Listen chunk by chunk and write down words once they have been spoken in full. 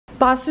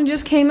Boston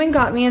just came and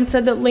got me and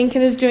said that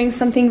Lincoln is doing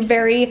something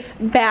very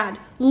bad.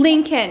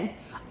 Lincoln,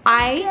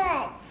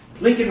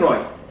 Lincoln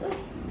Roy,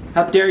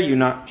 how dare you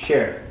not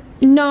share?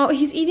 No,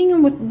 he's eating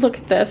them with, look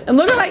at this. And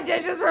look at my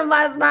dishes from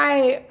last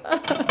night.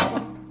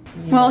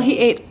 Well, he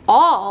ate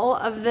all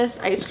of this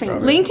ice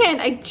cream.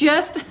 Lincoln, I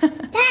just,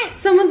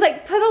 someone's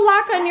like, put a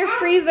lock on your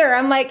freezer.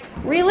 I'm like,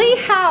 really?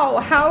 How?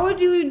 How would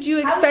you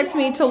expect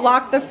me to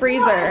lock the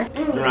freezer?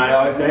 You know what I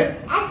always say?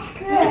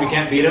 If you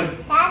can't beat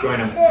them, join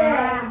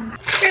them.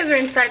 You guys are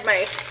inside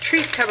my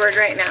treat cupboard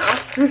right now.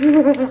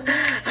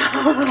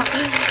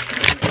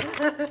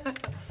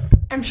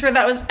 I'm sure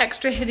that was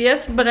extra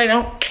hideous, but I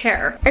don't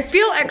care. I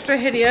feel extra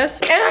hideous,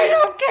 and I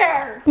don't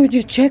care. Would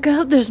you check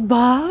out this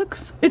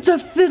box? It's a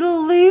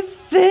fiddle leaf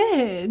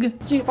fig.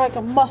 See if I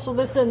can muscle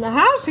this in the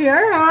house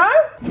here,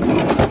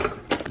 huh?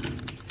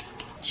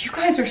 You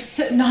guys are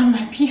sitting on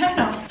my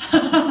piano.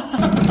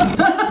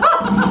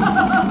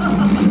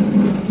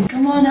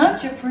 Come on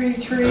up, you pretty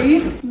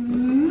tree. Ooh.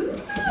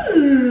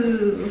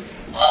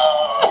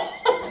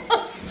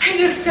 I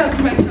just stubbed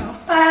my toe.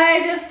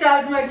 I just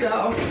stubbed my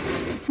toe.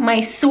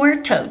 My sore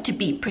toe, to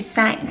be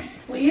precise.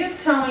 Please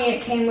tell me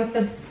it came with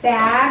the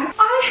bag.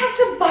 I have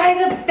to buy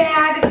the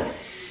bag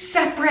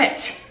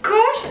separate.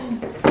 Gosh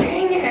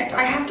dang it.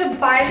 I have to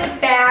buy the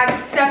bag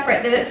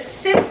separate that it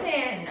sits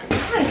in.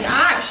 Oh my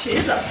gosh,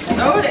 it's a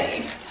snow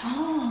day.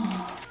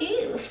 Oh,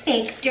 ew,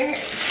 fake dirt.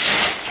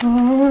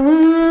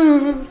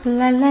 Oh,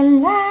 la la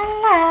la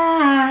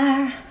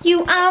la.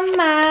 You are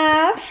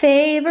my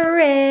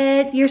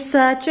favorite. You're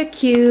such a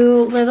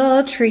cute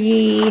little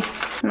tree.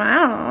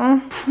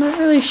 Wow, not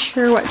really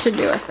sure what to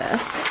do with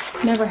this.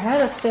 Never had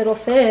a fiddle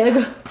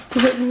fig.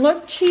 Does it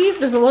look cheap?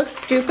 Does it look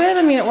stupid?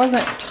 I mean, it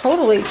wasn't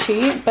totally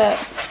cheap, but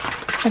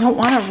I don't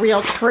want a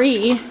real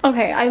tree.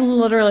 Okay, I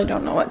literally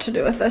don't know what to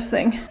do with this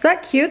thing. Is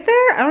that cute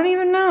there? I don't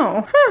even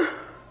know. Huh.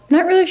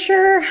 Not really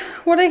sure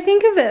what I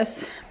think of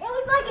this. It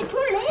was like a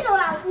tornado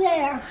out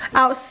there.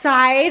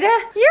 Outside?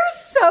 You're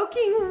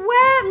soaking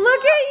wet.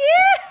 Look at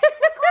you.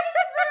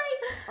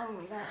 Oh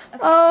my gosh.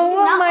 Okay.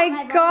 Oh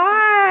my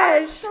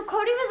gosh. So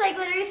Cody was like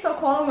literally so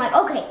cold. I'm like,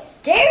 okay,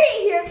 stay right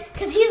here.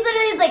 Because he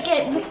literally was like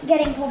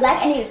getting pulled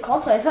back and he was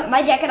cold. So I put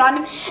my jacket on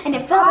him and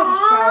it felt like a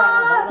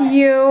shower.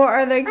 You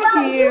are the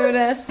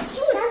cutest. She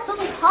was so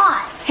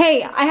hot.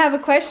 Hey, I have a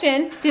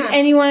question. Did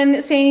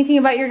anyone say anything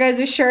about your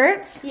guys'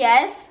 shirts?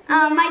 Yes.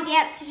 My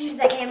dance teacher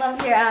said, I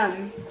love your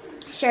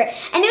shirt.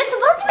 And it was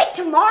supposed to be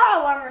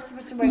tomorrow when we're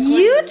supposed to wear green.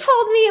 You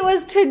told me it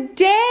was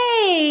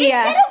today. They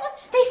said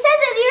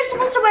that you were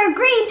supposed to wear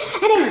green,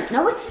 and I didn't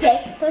know what to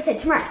say, so I said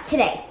tomorrow,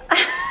 today.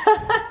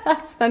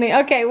 That's funny.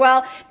 Okay,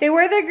 well, they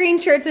wear their green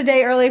shirts a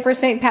day early for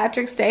St.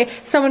 Patrick's Day.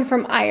 Someone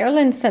from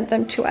Ireland sent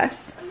them to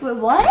us. Wait,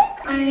 what?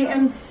 I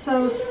am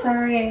so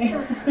sorry.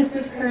 This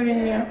is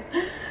hurting you.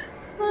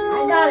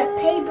 I got a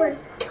paper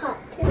cut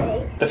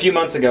today. A few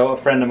months ago, a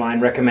friend of mine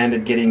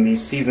recommended getting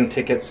these season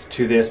tickets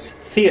to this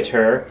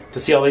theater to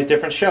see all these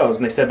different shows,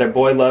 and they said their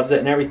boy loves it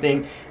and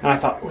everything, and I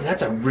thought, oh,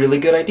 that's a really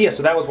good idea.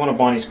 So that was one of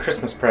Bonnie's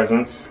Christmas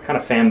presents, kind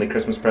of family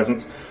Christmas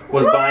presents,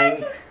 was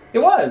buying. It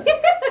was.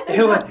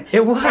 It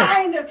was.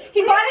 Kind of.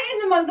 He bought it in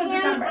the month of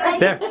December.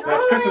 There,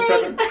 that's Christmas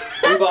present.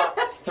 We bought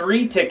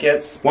 3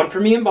 tickets, one for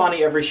me and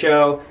Bonnie every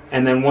show,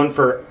 and then one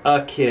for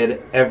a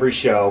kid every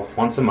show,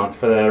 once a month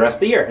for the rest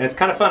of the year. And it's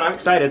kind of fun, I'm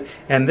excited.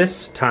 And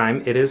this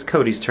time, it is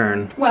Cody's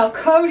turn. Well,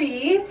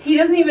 Cody, he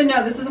doesn't even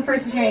know. This is the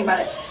first he's hearing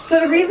about it. So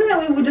the reason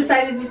that we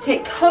decided to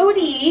take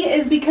Cody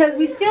is because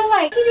we feel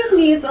like he just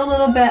needs a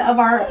little bit of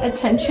our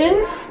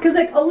attention. Because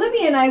like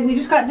Olivia and I, we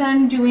just got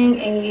done doing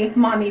a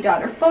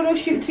mommy-daughter photo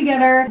shoot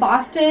together.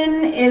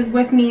 Boston is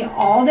with me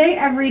all day,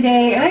 every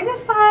day, and I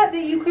just thought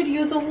that you could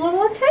use a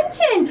little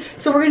attention.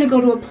 So we're gonna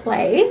go to a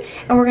play,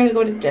 and we're gonna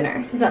go to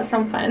dinner. Does that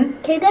sound fun?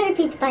 Can we go to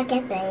Pizza Pie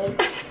Cafe?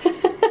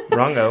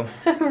 Wrongo.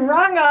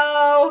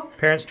 Wrongo.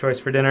 Parents' choice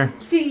for dinner.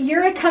 See,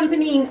 you're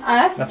accompanying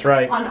us. That's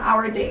right. On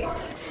our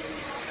date.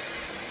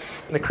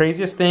 The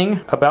craziest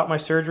thing about my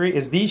surgery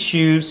is these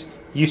shoes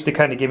used to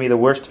kind of give me the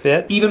worst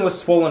fit. Even with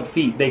swollen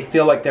feet, they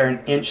feel like they're an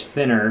inch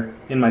thinner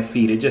in my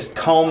feet. It just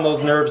calmed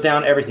those nerves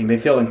down, everything. They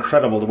feel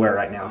incredible to wear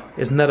right now.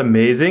 Isn't that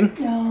amazing?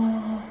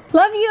 Oh.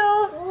 Love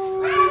you.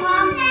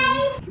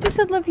 I just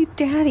said love you,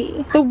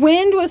 Daddy. The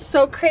wind was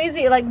so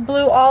crazy, it like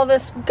blew all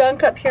this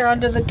gunk up here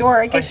onto the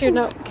door. I guess you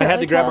know. I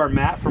had to grab our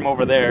mat from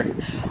over there.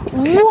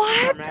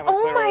 What?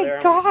 Oh my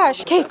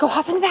gosh. Okay, go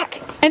hop in the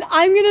back. And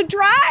I'm gonna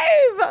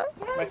drive.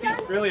 My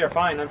feet really are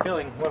fine. I'm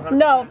feeling 100%.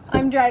 No,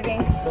 I'm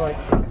driving.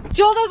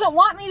 Joel doesn't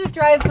want me to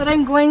drive, but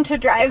I'm going to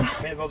drive.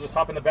 May as well just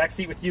hop in the back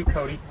seat with you,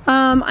 Cody.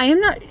 I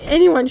am not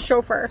anyone's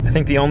chauffeur. I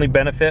think the only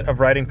benefit of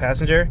riding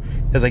passenger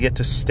is I get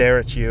to stare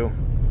at you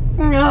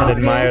and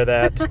admire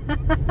that.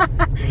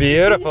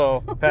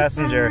 Beautiful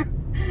passenger.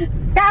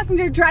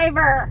 Passenger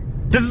driver.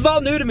 This is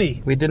all new to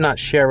me. We did not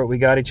share what we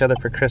got each other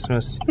for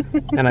Christmas,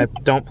 and I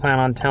don't plan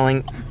on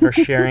telling or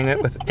sharing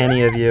it with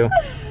any of you.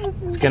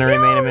 It's gonna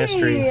remain a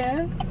mystery.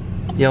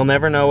 You'll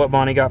never know what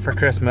Bonnie got for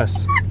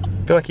Christmas.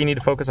 feel like you need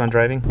to focus on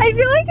driving. I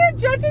feel like you're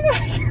judging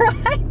my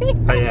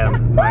driving. I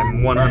am. I'm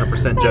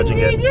 100% judging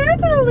I it. need you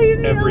to leave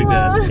me Every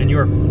alone. bit. And you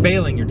are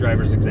failing your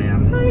driver's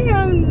exam. I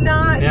am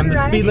not And the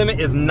driving. speed limit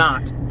is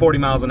not 40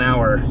 miles an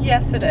hour.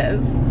 Yes, it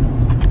is.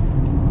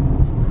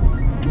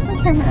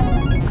 Okay,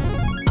 man.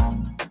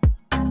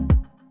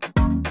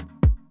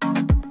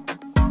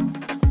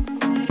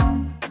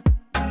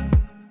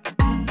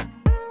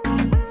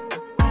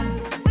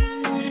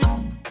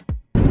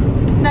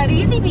 It's not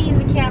easy being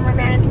the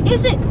cameraman,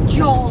 is it,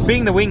 Joel?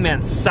 Being the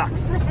wingman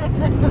sucks.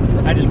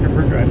 I just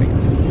prefer driving.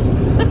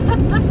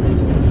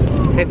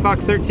 Hey,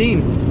 Fox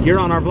 13, you're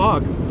on our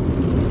vlog.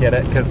 Get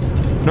it? Because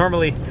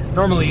normally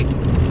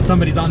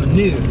somebody's on the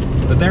news,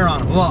 but they're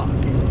on a vlog.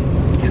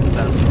 It's good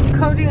stuff.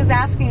 Cody was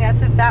asking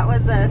us if that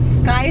was a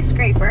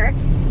skyscraper.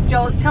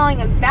 Joel was telling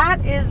him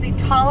that is the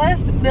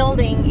tallest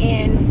building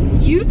in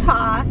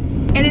Utah,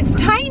 and it's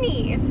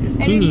tiny. It's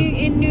and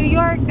teeny. in New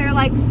York, they're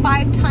like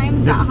 5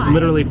 times that It's high.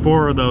 literally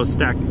four of those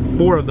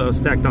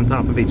stacked on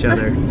top of each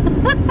other.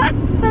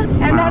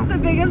 And that's the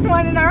biggest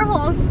one in our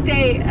whole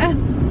state.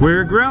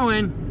 We're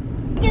growing.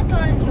 The biggest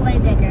one is way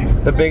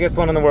bigger. The biggest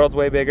one in the world's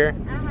way bigger.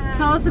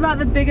 Tell us about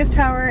the biggest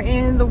tower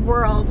in the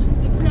world.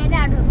 It's made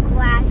out of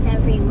glass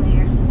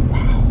everywhere.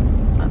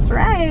 That's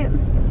right.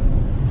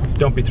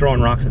 Don't be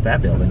throwing rocks at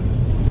that building.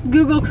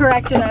 Google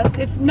corrected us.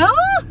 It's no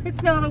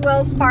the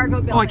Wells Fargo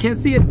building. Oh, I can't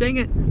see it, dang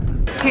it.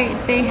 Okay,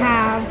 they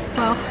have,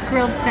 well,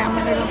 grilled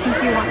salmon. I don't think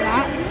you want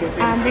that.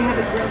 They have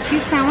a grilled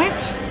cheese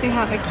sandwich. They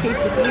have a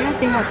quesadilla.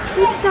 They have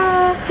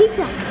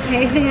pizza.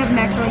 Okay, they have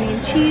macaroni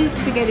and cheese,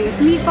 spaghetti with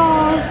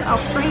meatballs,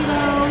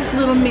 Alfredo,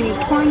 little mini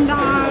corn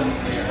dogs.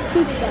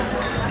 Pizza?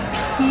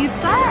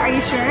 Are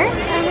you sure?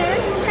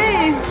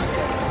 Okay.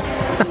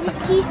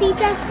 Cheese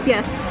pizza?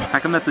 Yes. How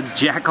come that's a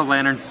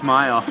jack-o'-lantern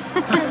smile?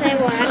 Because I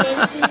wanted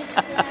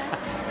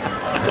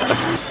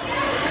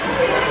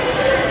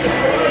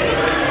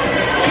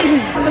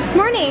This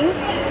morning,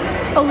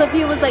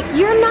 Olivia was like,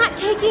 you're not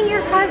taking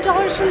your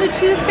 $5 from the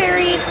Tooth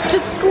Fairy to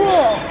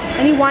school.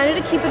 And he wanted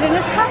to keep it in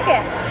his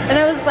pocket. And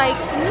I was like,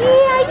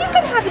 yeah, you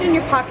can have it in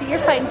your pocket.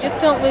 You're fine. Just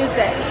don't lose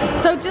it.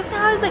 So just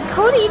now I was like,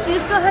 Cody, do you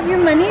still have your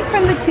money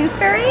from the Tooth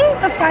Fairy,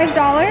 the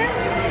 $5?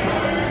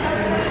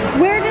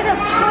 Where did it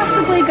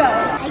possibly go?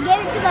 I gave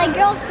it to my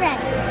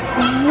girlfriend.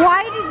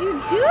 Why did you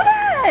do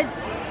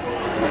that?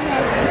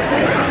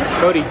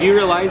 Cody, do you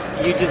realize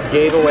you just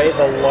gave away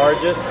the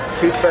largest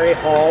Tooth Fairy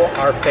haul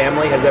our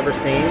family has ever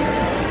seen?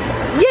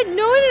 Yeah,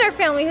 no one in our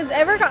family has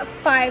ever got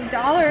 $5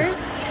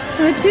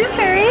 from the Tooth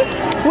Fairy.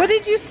 What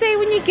did you say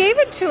when you gave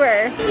it to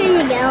her?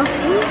 Here you go.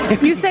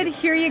 You said,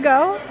 here you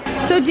go?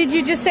 So did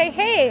you just say,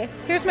 hey,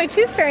 here's my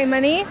Tooth Fairy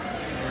money?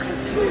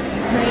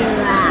 Say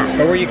that.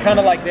 Or were you kind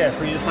of like this?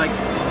 Were you just like,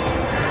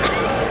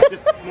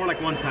 just more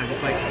like one time,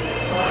 just like,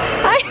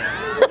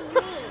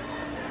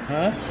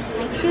 huh?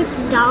 Like shoot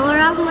the dollar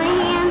off my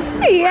hand.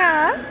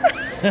 Yeah.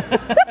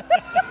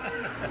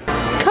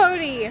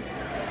 Cody,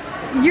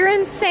 you're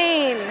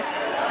insane.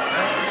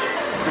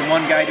 From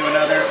one guy to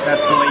another,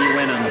 that's the way you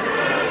win them.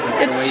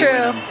 It's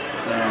true.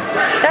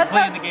 That's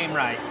Playing how, the game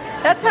right.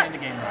 that's how, Playing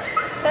the game right.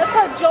 that's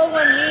how Joel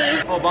won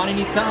me. Oh, Bonnie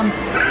needs something?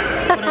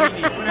 Whatever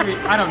you need.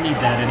 I don't need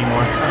that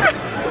anymore.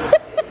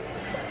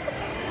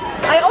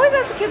 I always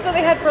ask the kids what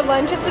they had for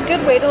lunch. It's a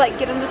good way to like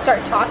get them to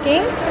start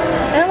talking.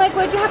 And I'm like,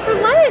 what'd you have for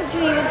lunch?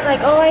 And he was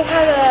like, oh, I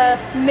had a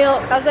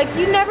milk. I was like,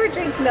 you never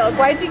drink milk.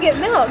 Why'd you get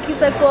milk?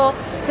 He's like, well,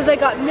 because I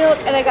got milk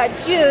and I got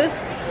juice.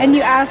 And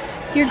you asked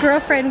your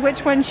girlfriend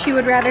which one she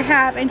would rather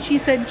have, and she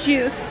said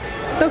juice.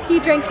 So he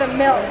drank the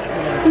milk.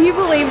 Can you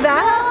believe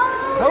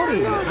that?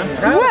 Cody, I'm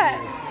proud. What?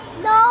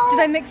 No. Did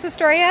I mix the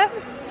story up?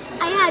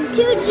 I had 2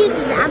 juices,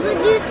 apple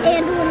juice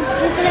and orange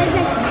juice, and I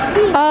said,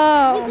 "Please,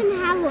 Oh. you can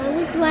have one.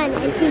 Which one?"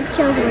 And she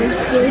chose orange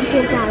juice,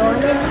 which I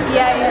wanted.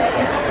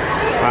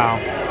 Yeah. Wow.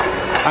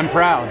 I'm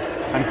proud.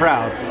 I'm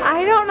proud.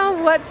 I don't know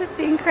what to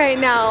think right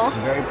now.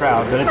 I'm very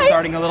proud, but it's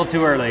starting a little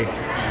too early.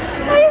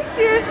 I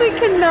seriously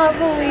cannot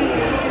believe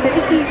that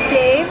he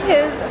gave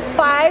his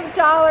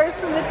 $5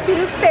 from the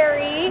Tooth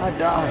Fairy.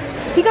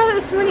 $5. He got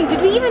it this morning.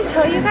 Did we even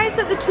tell you guys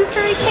that the Tooth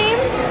Fairy came?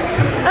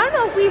 I don't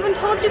know if we even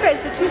told you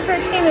guys the Tooth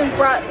Fairy came and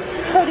brought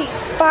Cody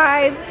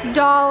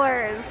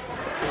 $5.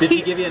 Did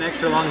she give you an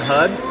extra long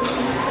hug?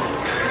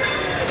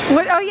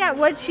 What? Oh yeah,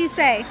 what'd she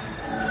say?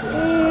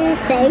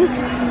 Thanks.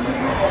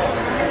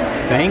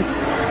 Thanks?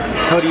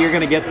 Cody, you're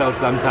gonna get those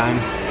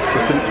sometimes.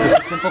 Just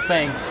a simple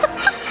thanks.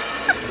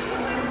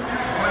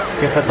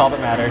 Guess that's all that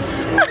matters.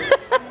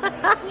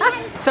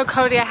 So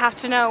Cody, I have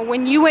to know,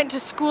 when you went to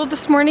school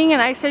this morning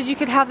and I said you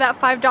could have that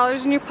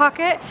 $5 in your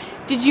pocket,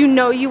 did you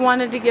know you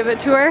wanted to give it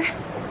to her?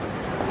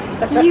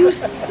 You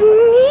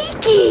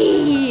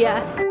sneaky!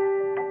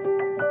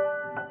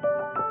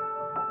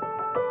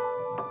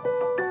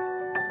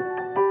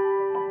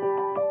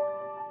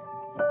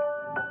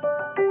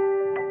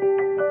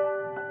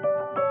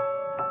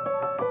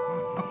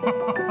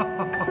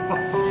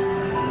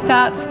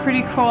 That's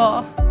pretty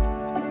cool.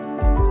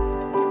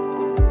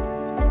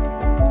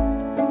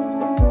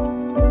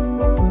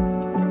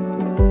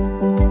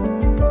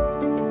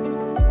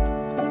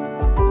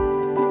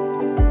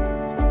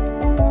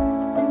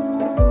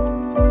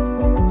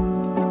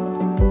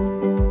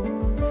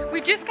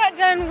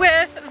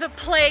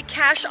 pay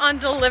cash on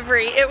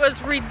delivery. It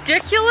was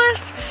ridiculous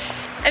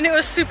and it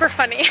was super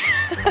funny.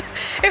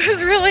 It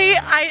was really,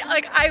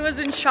 I was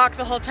in shock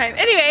the whole time.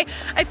 Anyway,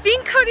 I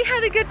think Cody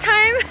had a good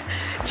time.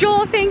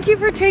 Joel, thank you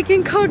for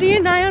taking Cody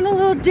and I on a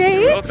little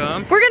date. You're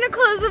welcome. We're gonna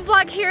close the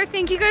vlog here.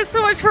 Thank you guys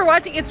so much for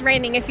watching. It's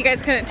raining if you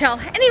guys couldn't tell.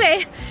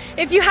 Anyway,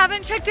 if you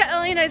haven't checked out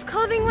Ellie and I's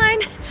clothing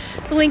line,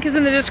 the link is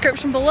in the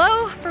description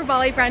below for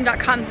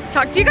BaliBrand.com.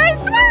 Talk to you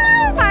guys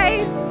tomorrow.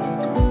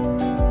 Bye.